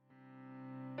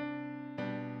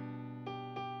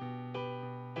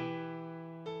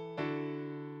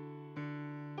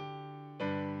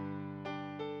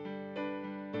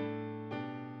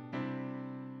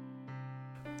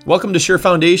Welcome to Sure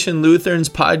Foundation Lutheran's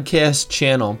podcast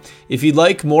channel. If you'd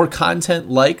like more content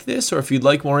like this, or if you'd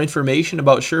like more information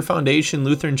about Sure Foundation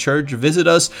Lutheran Church, visit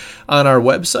us on our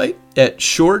website at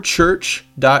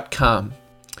shorechurch.com.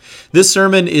 This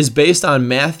sermon is based on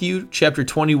Matthew chapter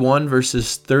 21,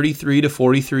 verses 33 to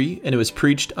 43, and it was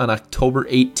preached on October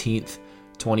 18th,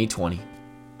 2020.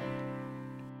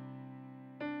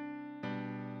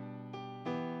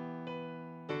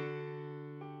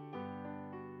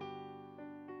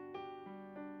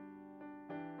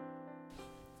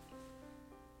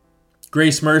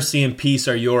 Grace, mercy, and peace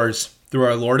are yours through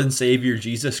our Lord and Savior,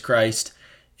 Jesus Christ.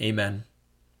 Amen.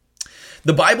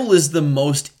 The Bible is the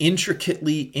most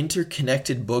intricately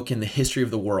interconnected book in the history of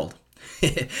the world.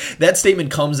 That statement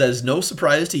comes as no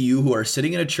surprise to you who are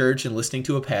sitting in a church and listening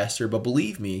to a pastor, but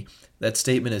believe me, that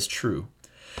statement is true.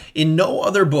 In no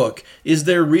other book is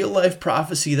there real-life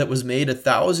prophecy that was made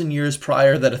 1,000 years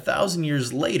prior that 1,000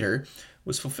 years later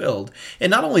was fulfilled.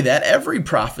 And not only that, every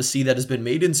prophecy that has been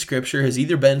made in Scripture has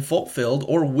either been fulfilled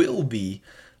or will be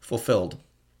fulfilled.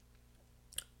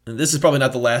 And this is probably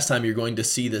not the last time you're going to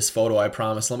see this photo, I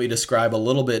promise. Let me describe a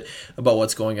little bit about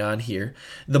what's going on here.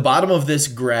 The bottom of this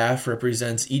graph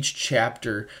represents each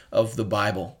chapter of the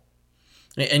Bible.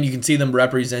 And you can see them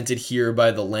represented here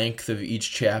by the length of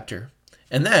each chapter.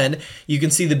 And then you can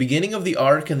see the beginning of the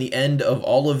arc and the end of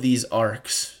all of these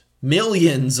arcs.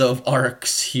 Millions of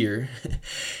arcs here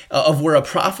of where a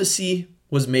prophecy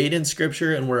was made in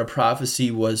Scripture and where a prophecy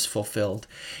was fulfilled.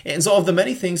 And so of the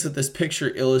many things that this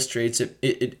picture illustrates,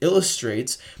 it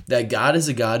illustrates that God is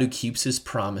a God who keeps his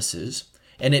promises.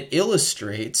 And it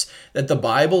illustrates that the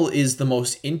Bible is the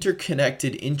most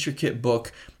interconnected, intricate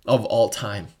book of all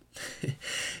time.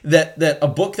 that a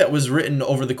book that was written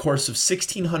over the course of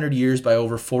 1,600 years by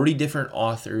over 40 different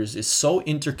authors is so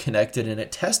interconnected, and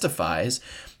it testifies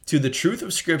to the truth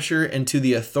of Scripture and to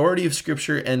the authority of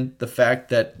Scripture and the fact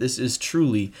that this is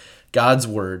truly God's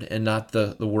word and not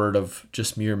the word of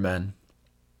just mere men.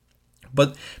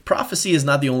 But prophecy is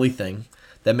not the only thing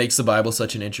that makes the Bible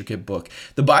such an intricate book.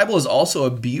 The Bible is also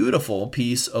a beautiful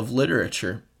piece of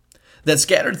literature. That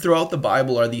scattered throughout the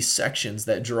Bible are these sections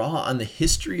that draw on the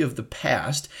history of the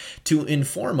past to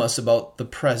inform us about the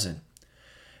present.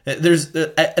 There's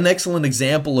an excellent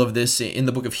example of this in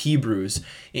the book of Hebrews,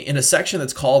 in a section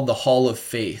that's called the Hall of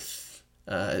Faith.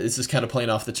 This is kind of playing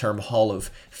off the term Hall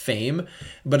of Fame,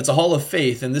 but it's a Hall of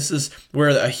Faith, and this is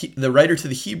where the writer to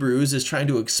the Hebrews is trying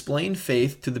to explain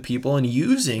faith to the people and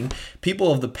using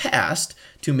people of the past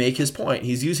to make his point.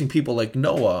 He's using people like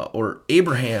Noah or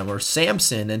Abraham or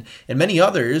Samson and many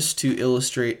others to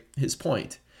illustrate his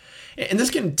point. And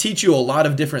this can teach you a lot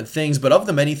of different things, but of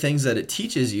the many things that it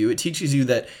teaches you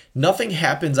that nothing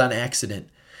happens on accident,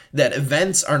 that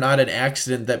events are not an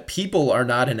accident, that people are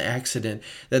not an accident,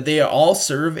 that they all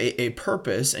serve a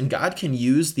purpose, and God can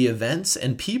use the events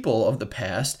and people of the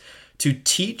past to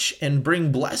teach and bring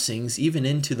blessings even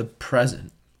into the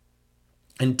present.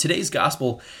 And today's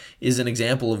gospel is an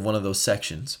example of one of those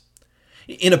sections.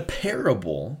 In a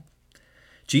parable,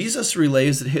 Jesus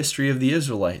relays the history of the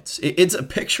Israelites. It's a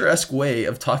picturesque way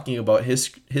of talking about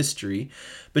history,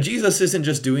 but Jesus isn't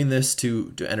just doing this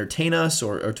to entertain us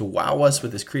or to wow us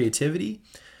with his creativity.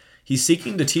 He's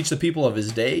seeking to teach the people of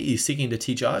his day. He's seeking to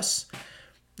teach us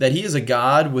that he is a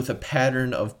God with a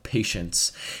pattern of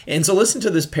patience. And so listen to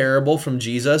this parable from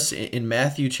Jesus in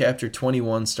Matthew chapter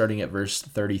 21, starting at verse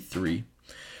 33.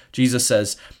 Jesus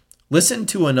says, "Listen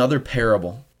to another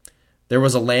parable. There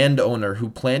was a landowner who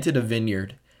planted a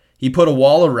vineyard. He put a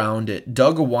wall around it,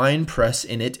 dug a wine press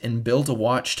in it, and built a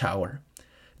watchtower.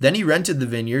 Then he rented the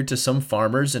vineyard to some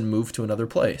farmers and moved to another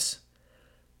place.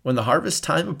 When the harvest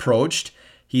time approached,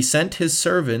 he sent his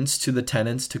servants to the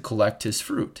tenants to collect his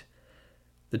fruit.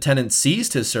 The tenants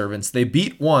seized his servants. They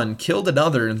beat one, killed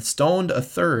another, and stoned a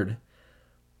third.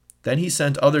 Then he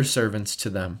sent other servants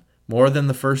to them, more than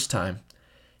the first time,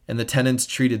 and the tenants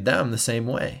treated them the same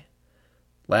way.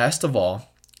 Last of all,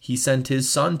 he sent his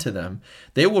son to them.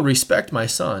 They will respect my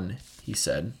son, he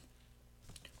said.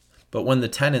 But when the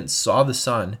tenants saw the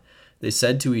son, they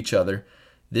said to each other,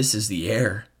 'This is the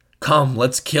heir. Come,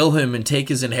 let's kill him and take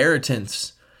his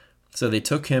inheritance.' So they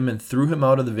took him and threw him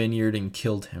out of the vineyard and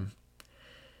killed him.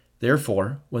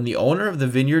 Therefore, when the owner of the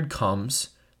vineyard comes,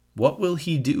 what will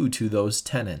he do to those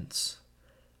tenants?"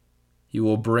 "He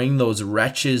will bring those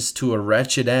wretches to a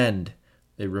wretched end,"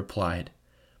 they replied.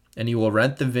 "And he will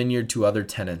rent the vineyard to other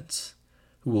tenants,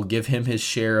 who will give him his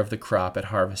share of the crop at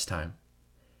harvest time."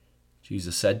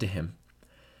 Jesus said to him,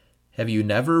 "Have you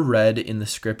never read in the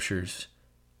Scriptures,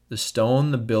 'The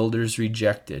stone the builders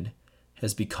rejected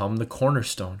has become the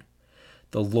cornerstone.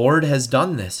 The Lord has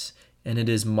done this, and it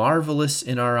is marvelous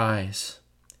in our eyes.'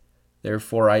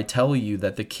 Therefore I tell you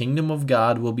that the kingdom of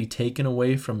God will be taken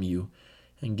away from you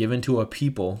and given to a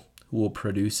people who will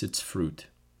produce its fruit."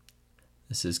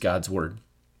 This is God's word.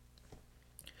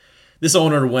 This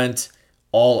owner went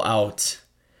all out.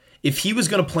 If he was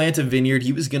going to plant a vineyard,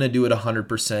 he was going to do it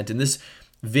 100%. And this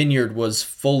vineyard was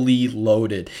fully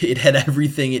loaded. It had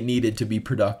everything it needed to be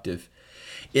productive.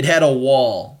 It had a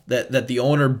wall that the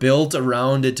owner built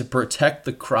around it to protect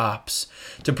the crops,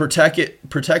 to protect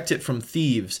it from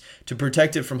thieves, to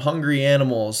protect it from hungry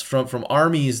animals, from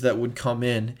armies that would come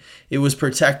in. It was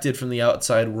protected from the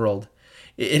outside world.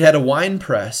 It had a wine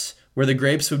press where the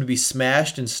grapes would be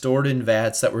smashed and stored in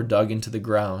vats that were dug into the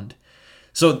ground.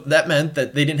 So that meant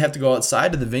that they didn't have to go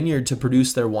outside of the vineyard to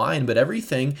produce their wine, but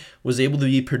everything was able to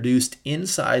be produced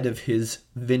inside of his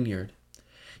vineyard.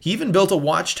 He even built a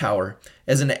watchtower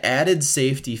as an added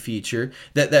safety feature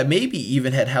that maybe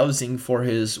even had housing for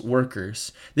his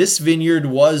workers. This vineyard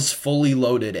was fully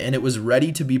loaded and it was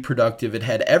ready to be productive. It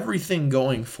had everything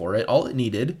going for it. All it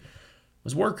needed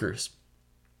was workers.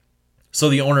 So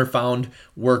the owner found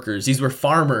workers. These were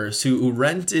farmers who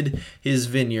rented his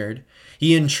vineyard.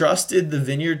 He entrusted the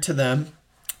vineyard to them,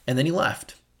 and then he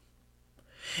left.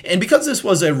 And because this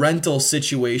was a rental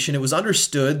situation, it was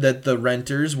understood that the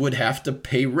renters would have to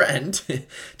pay rent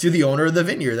to the owner of the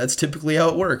vineyard. That's typically how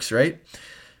it works, right?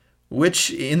 Which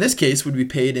in this case would be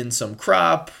paid in some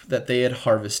crop that they had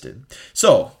harvested.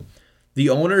 So the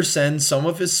owner sends some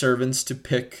of his servants to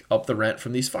pick up the rent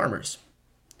from these farmers.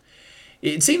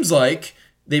 It seems like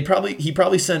he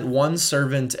probably sent one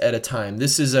servant at a time.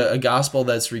 This is a gospel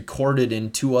that's recorded in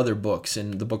two other books,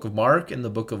 in the book of Mark and the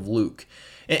book of Luke.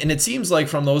 And it seems like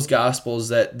from those gospels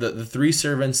that the three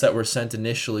servants that were sent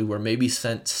initially were maybe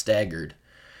sent staggered.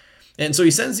 And so he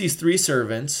sends these three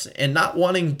servants, and not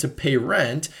wanting to pay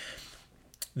rent,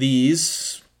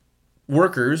 these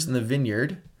workers in the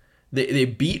vineyard, they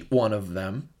beat one of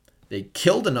them. They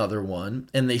killed another one,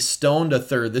 and they stoned a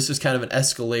third. This is kind of an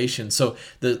escalation. So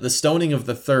the stoning of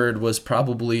the third was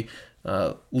probably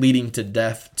leading to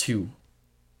death too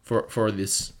for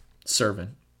this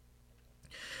servant.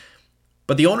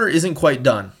 But the owner isn't quite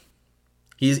done.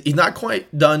 He's not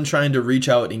quite done trying to reach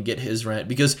out and get his rent,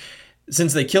 because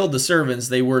since they killed the servants,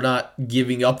 they were not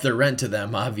giving up their rent to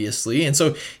them, obviously. And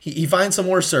so he finds some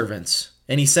more servants.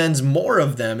 And he sends more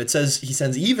of them. It says he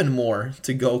sends even more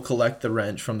to go collect the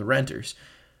rent from the renters.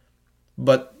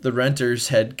 But the renters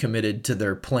had committed to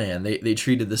their plan. They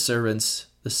treated the servants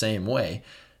the same way.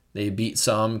 They beat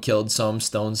some, killed some,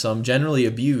 stoned some, generally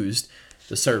abused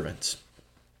the servants.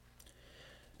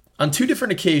 On two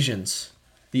different occasions,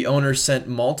 the owner sent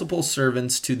multiple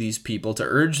servants to these people to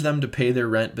urge them to pay their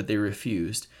rent, but they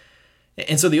refused.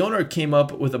 And so the owner came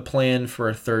up with a plan for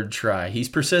a third try. He's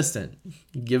persistent.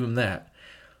 You give him that.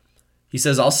 He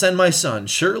says, "I'll send my son.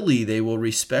 Surely they will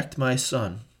respect my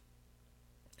son."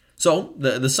 So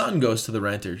the son goes to the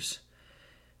renters.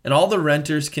 And all the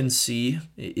renters can see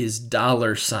is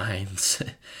dollar signs.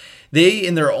 They,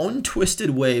 in their own twisted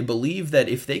way, believe that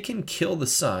if they can kill the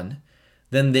son,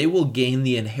 then they will gain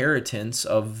the inheritance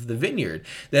of the vineyard,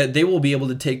 that they will be able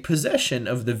to take possession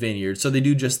of the vineyard. So they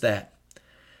do just that.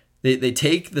 They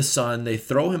take the son, they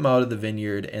throw him out of the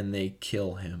vineyard, and they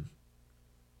kill him.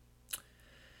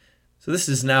 So this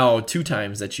is now 2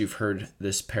 times that you've heard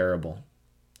this parable.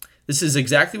 This is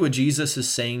exactly what Jesus is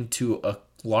saying to a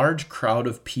large crowd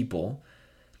of people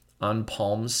on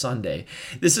Palm Sunday.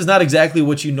 This is not exactly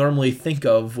what you normally think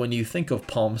of when you think of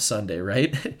Palm Sunday,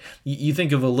 right? You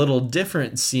think of a little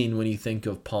different scene when you think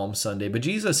of Palm Sunday, but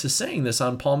Jesus is saying this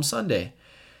on Palm Sunday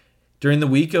during the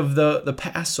week of the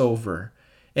Passover.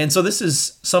 And so this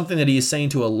is something that he is saying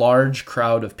to a large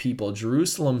crowd of people.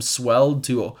 Jerusalem swelled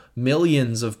to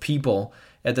millions of people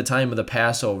at the time of the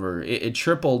Passover. It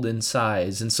tripled in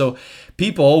size. And so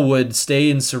people would stay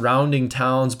in surrounding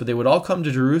towns, but they would all come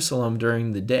to Jerusalem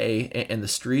during the day, and the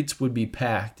streets would be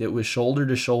packed. It was shoulder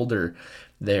to shoulder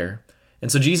there. And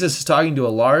so Jesus is talking to a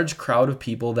large crowd of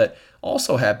people that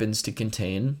also happens to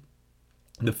contain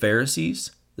the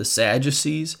Pharisees, the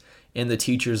Sadducees, and the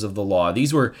teachers of the law.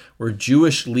 These were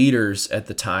Jewish leaders at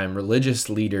the time, religious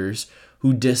leaders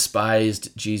who despised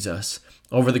Jesus.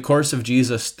 Over the course of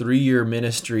Jesus' 3-year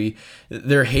ministry,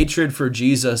 their hatred for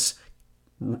Jesus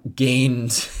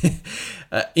gained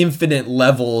infinite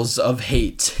levels of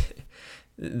hate.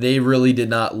 They really did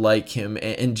not like him.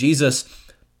 And Jesus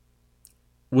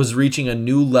was reaching a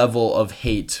new level of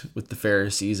hate with the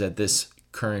Pharisees at this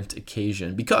current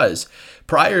occasion, because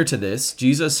prior to this,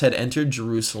 Jesus had entered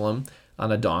Jerusalem on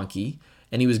a donkey,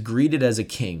 and he was greeted as a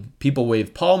king. People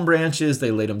waved palm branches, they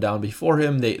laid him down before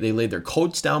him, they laid their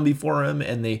coats down before him,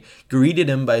 and they greeted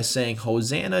him by saying,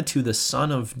 "Hosanna to the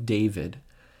Son of David."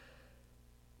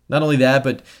 Not only that,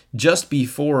 but just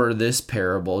before this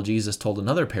parable, Jesus told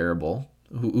another parable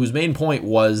whose main point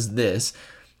was this,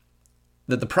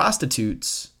 that the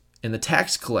prostitutes and the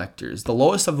tax collectors, the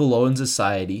lowest of the low in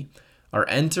society, are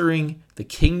entering the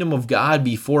kingdom of God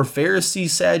before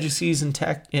Pharisees, Sadducees,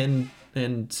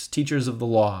 and teachers of the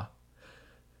law.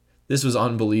 This was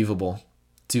unbelievable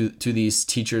to these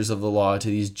teachers of the law, to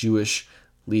these Jewish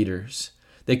leaders.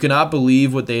 They could not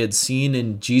believe what they had seen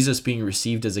in Jesus being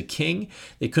received as a king.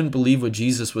 They couldn't believe what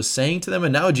Jesus was saying to them.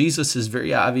 And now Jesus is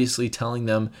very obviously telling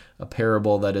them a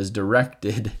parable that is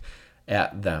directed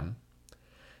at them.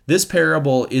 This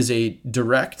parable is a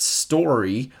direct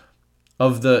story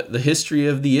of the history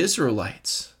of the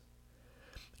Israelites.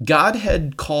 God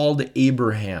had called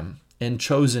Abraham and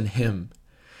chosen him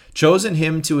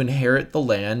to inherit the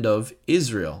land of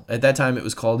Israel. At that time, it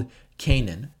was called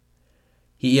Canaan.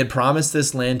 He had promised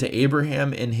this land to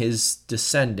Abraham and his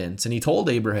descendants, and he told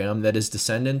Abraham that his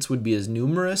descendants would be as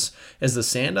numerous as the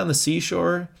sand on the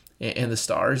seashore and the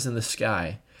stars in the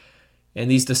sky. And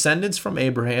these descendants from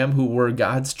Abraham, who were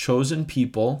God's chosen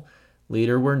people,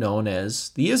 later were known as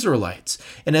the Israelites.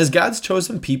 And as God's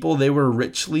chosen people, they were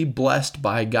richly blessed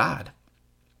by God.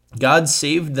 God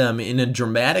saved them in a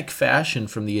dramatic fashion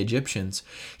from the Egyptians.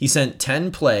 He sent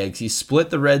 10 plagues. He split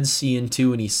the Red Sea in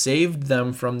two, and he saved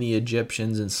them from the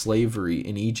Egyptians in slavery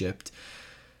in Egypt.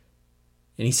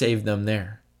 And he saved them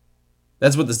there.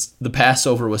 That's what the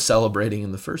Passover was celebrating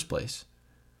in the first place.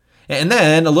 And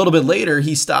then a little bit later,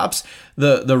 he stops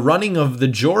the running of the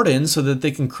Jordan so that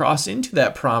they can cross into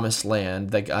that promised land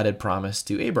that God had promised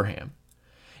to Abraham.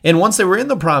 And once they were in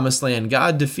the promised land,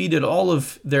 God defeated all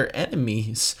of their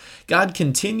enemies. God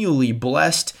continually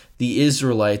blessed the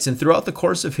Israelites, and throughout the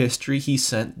course of history, he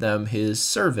sent them his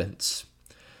servants.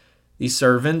 These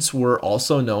servants were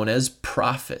also known as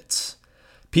prophets,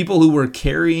 people who were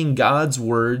carrying God's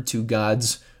word to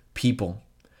God's people.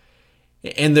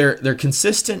 And their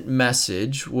consistent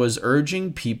message was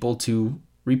urging people to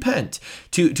repent,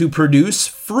 to produce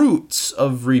fruits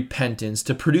of repentance,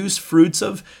 to produce fruits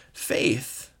of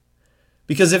faith.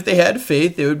 Because if they had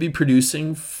faith, they would be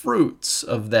producing fruits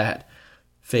of that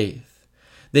faith.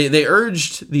 They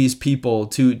urged these people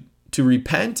to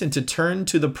repent and to turn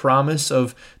to the promise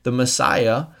of the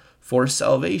Messiah for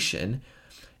salvation.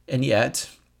 And yet,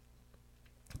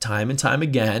 time and time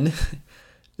again,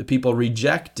 the people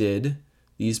rejected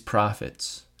these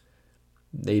prophets.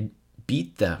 They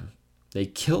beat them. They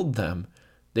killed them.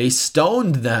 They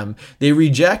stoned them. They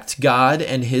reject God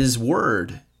and his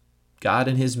word, God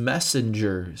and his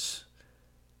messengers.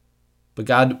 But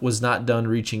God was not done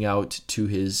reaching out to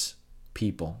his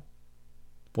people.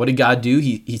 What did God do?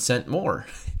 He sent more.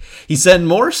 He sent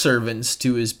more servants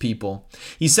to his people.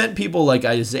 He sent people like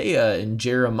Isaiah and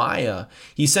Jeremiah.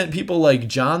 He sent people like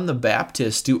John the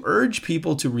Baptist to urge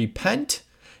people to repent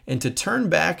and to turn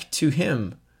back to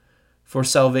him for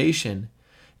salvation,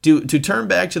 to turn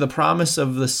back to the promise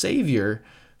of the Savior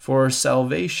for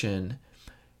salvation.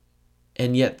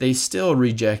 And yet they still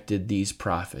rejected these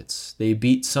prophets. They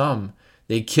beat some,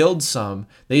 they killed some,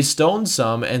 they stoned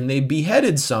some, and they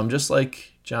beheaded some, just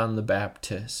like John the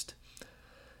Baptist.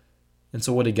 And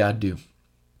so what did God do?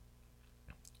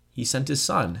 He sent his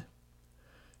son.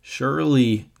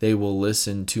 Surely they will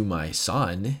listen to my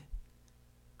son.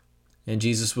 And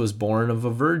Jesus was born of a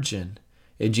virgin.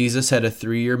 And Jesus had a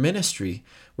 3-year ministry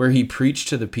where he preached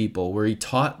to the people, where he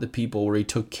taught the people, where he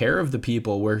took care of the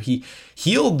people, where he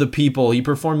healed the people. He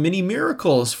performed many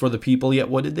miracles for the people. Yet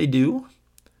what did they do?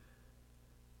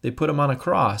 They put him on a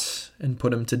cross and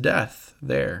put him to death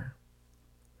there.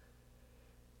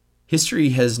 History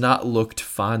has not looked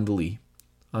fondly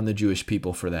on the Jewish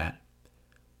people for that,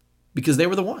 because they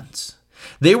were the ones.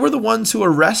 They were the ones who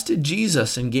arrested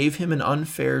Jesus and gave him an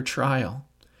unfair trial.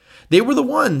 They were the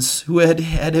ones who had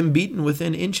him beaten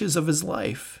within inches of his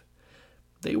life.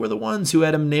 They were the ones who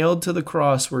had him nailed to the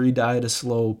cross where he died a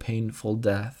slow, painful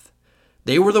death.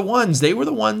 They were the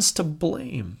ones to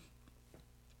blame.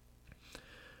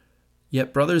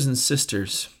 Yet, brothers and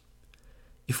sisters,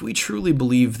 if we truly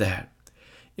believe that,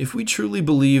 if we truly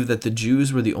believe that the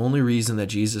Jews were the only reason that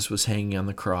Jesus was hanging on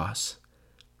the cross,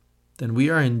 then we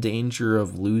are in danger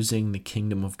of losing the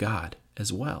kingdom of God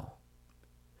as well.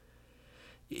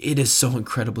 It is so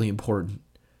incredibly important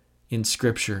in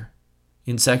Scripture,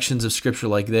 in sections of Scripture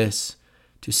like this,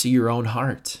 to see your own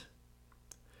heart.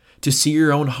 To see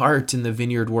your own heart in the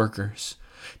vineyard workers.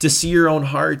 To see your own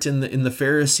heart in the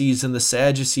Pharisees and the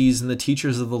Sadducees and the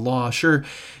teachers of the law. Sure,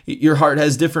 your heart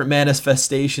has different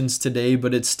manifestations today,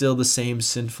 but it's still the same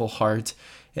sinful heart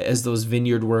as those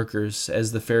vineyard workers,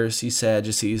 as the Pharisees,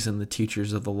 Sadducees, and the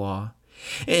teachers of the law.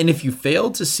 And if you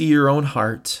fail to see your own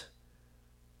heart,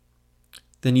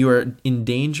 then you are in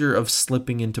danger of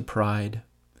slipping into pride.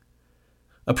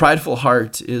 A prideful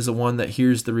heart is the one that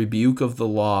hears the rebuke of the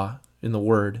law in the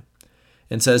Word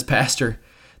and says, Pastor,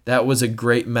 that was a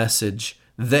great message.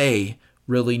 They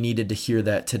really needed to hear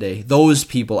that today. Those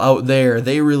people out there,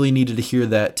 they really needed to hear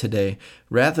that today.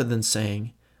 Rather than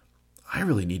saying, I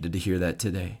really needed to hear that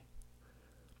today.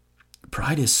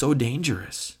 Pride is so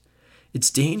dangerous. It's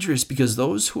dangerous because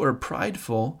those who are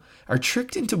prideful are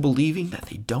tricked into believing that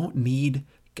they don't need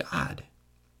God.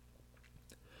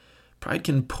 Pride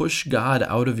can push God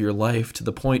out of your life to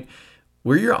the point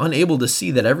where you're unable to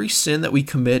see that every sin that we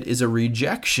commit is a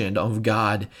rejection of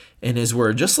God and His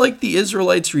Word. Just like the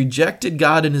Israelites rejected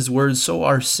God and His Word, so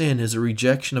our sin is a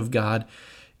rejection of God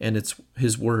and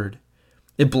His Word.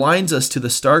 It blinds us to the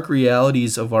stark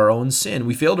realities of our own sin.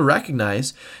 We fail to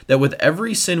recognize that with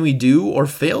every sin we do or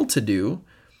fail to do,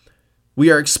 we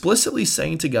are explicitly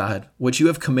saying to God, what you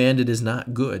have commanded is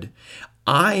not good.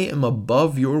 I am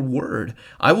above your word.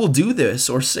 I will do this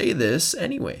or say this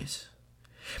anyways.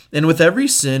 And with every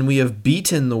sin, we have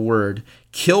beaten the word,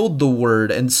 killed the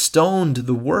word, and stoned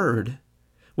the word.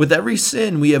 With every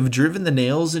sin, we have driven the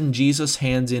nails in Jesus'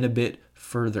 hands in a bit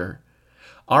further.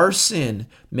 Our sin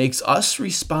makes us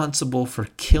responsible for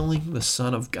killing the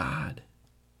Son of God.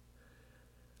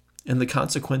 And the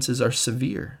consequences are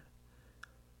severe.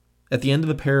 At the end of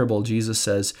the parable, Jesus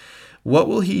says, what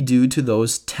will He do to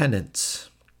those tenants?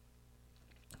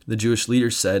 The Jewish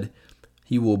leaders said,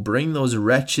 He will bring those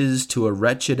wretches to a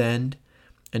wretched end,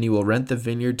 and He will rent the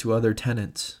vineyard to other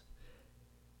tenants.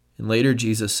 And later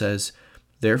Jesus says,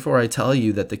 therefore I tell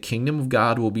you that the kingdom of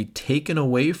God will be taken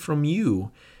away from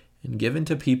you and given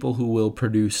to people who will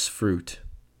produce fruit.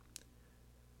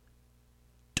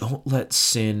 Don't let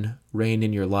sin reign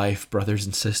in your life, brothers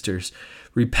and sisters.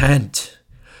 Repent.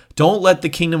 Don't let the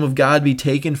kingdom of God be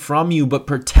taken from you, but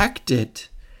protect it.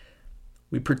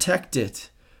 We protect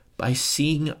it by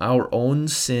seeing our own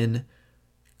sin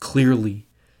clearly,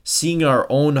 seeing our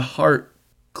own heart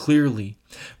clearly.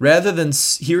 Rather than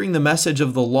hearing the message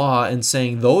of the law and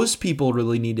saying those people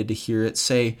really needed to hear it,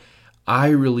 say, I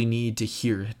really need to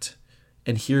hear it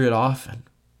and hear it often.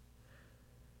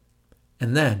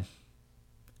 And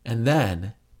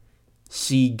then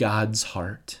see God's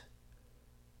heart,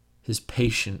 His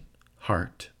patient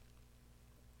heart.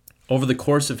 Over the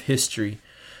course of history,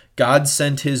 God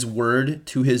sent His word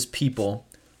to His people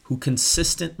who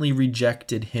consistently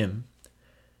rejected Him.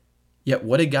 Yet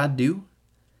what did God do?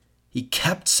 He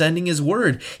kept sending His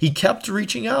word. He kept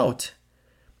reaching out.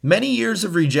 Many years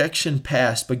of rejection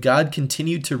passed, but God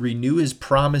continued to renew His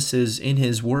promises in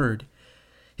His word.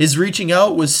 His reaching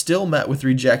out was still met with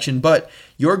rejection, but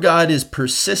your God is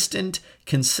persistent,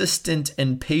 consistent,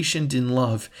 and patient in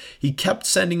love. He kept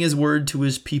sending His word to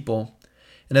His people,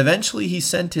 and eventually He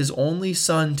sent His only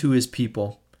Son to His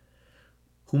people,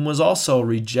 whom was also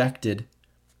rejected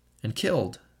and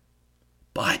killed.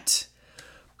 But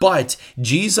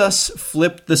Jesus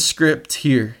flipped the script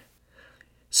here.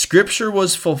 Scripture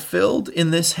was fulfilled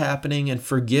in this happening, and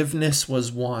forgiveness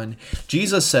was won.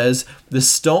 Jesus says, the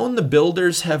stone the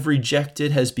builders have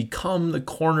rejected has become the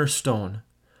cornerstone.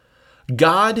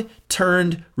 God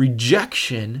turned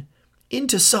rejection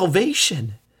into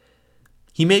salvation.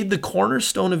 He made the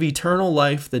cornerstone of eternal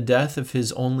life the death of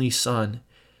His only Son.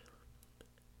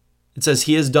 It says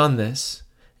He has done this,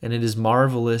 and it is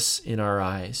marvelous in our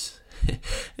eyes.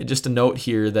 And just a note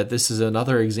here that this is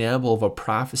another example of a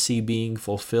prophecy being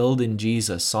fulfilled in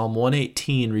Jesus. Psalm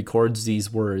 118 records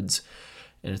these words,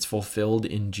 and it's fulfilled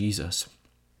in Jesus.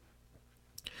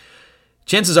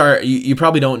 Chances are you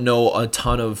probably don't know a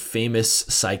ton of famous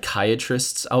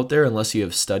psychiatrists out there unless you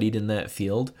have studied in that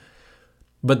field.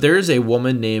 But there is a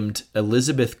woman named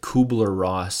Elizabeth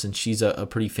Kubler-Ross, and she's a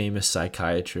pretty famous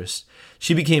psychiatrist.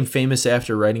 She became famous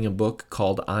after writing a book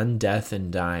called On Death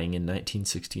and Dying in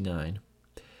 1969.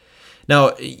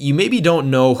 Now, you maybe don't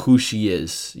know who she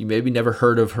is. You maybe never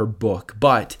heard of her book,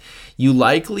 but you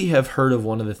likely have heard of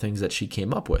one of the things that she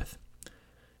came up with.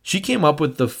 She came up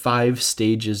with the 5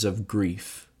 stages of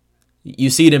grief.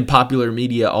 You see it in popular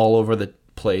media all over the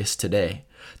place today.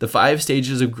 The 5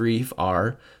 stages of grief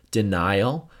are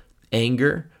denial,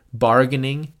 anger,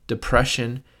 bargaining,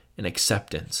 depression, and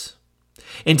acceptance.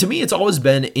 And to me, it's always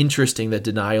been interesting that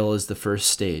denial is the first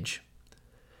stage.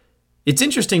 It's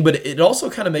interesting, but it also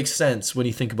kind of makes sense when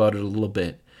you think about it a little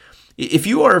bit. If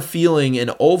you are feeling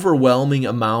an overwhelming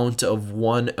amount of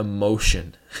one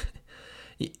emotion,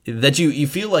 that you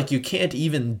feel like you can't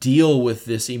even deal with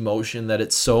this emotion, that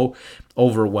it's so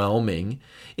overwhelming,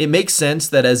 it makes sense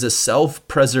that as a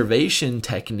self-preservation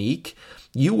technique,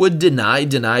 you would deny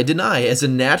as a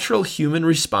natural human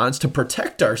response to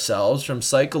protect ourselves from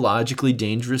psychologically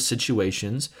dangerous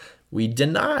situations. We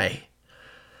deny.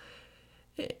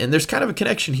 And there's kind of a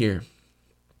connection here.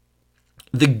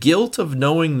 The guilt of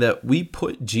knowing that we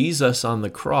put Jesus on the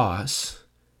cross,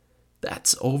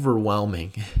 that's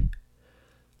overwhelming.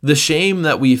 The shame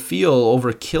that we feel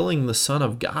over killing the Son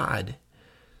of God,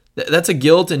 that's a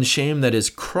guilt and shame that is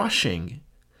crushing.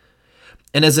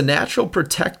 And as a natural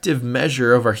protective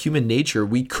measure of our human nature,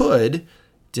 we could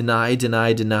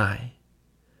deny.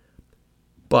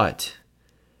 But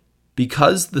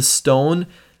because the stone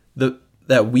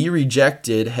that we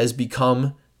rejected has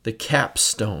become the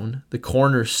capstone, the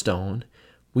cornerstone,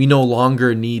 we no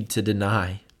longer need to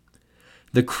deny.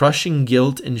 The crushing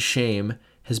guilt and shame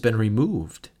has been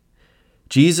removed.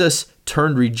 Jesus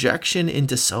turned rejection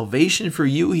into salvation for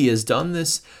you. He has done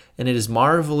this, and it is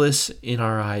marvelous in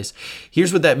our eyes.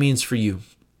 Here's what that means for you.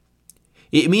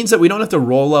 It means that we don't have to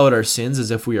roll out our sins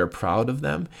as if we are proud of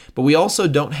them, but we also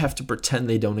don't have to pretend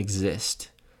they don't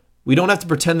exist. We don't have to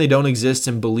pretend they don't exist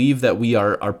and believe that we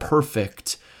are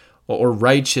perfect or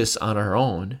righteous on our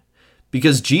own,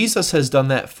 because Jesus has done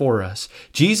that for us.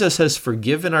 Jesus has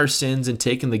forgiven our sins and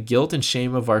taken the guilt and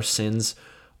shame of our sins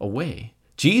away.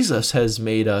 Jesus has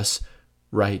made us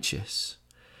righteous.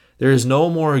 There is no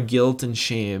more guilt and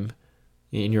shame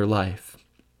in your life.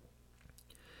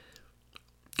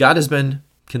 God has been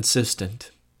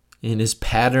consistent in his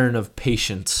pattern of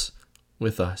patience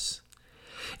with us.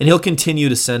 And he'll continue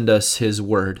to send us his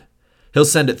word. He'll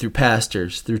send it through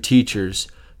pastors, through teachers,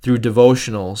 through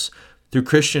devotionals, through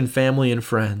Christian family and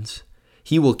friends.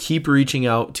 He will keep reaching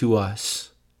out to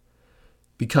us.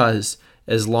 Because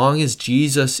as long as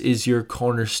Jesus is your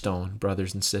cornerstone,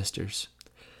 brothers and sisters,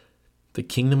 the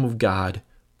kingdom of God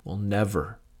will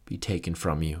never be taken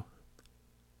from you.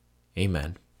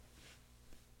 Amen.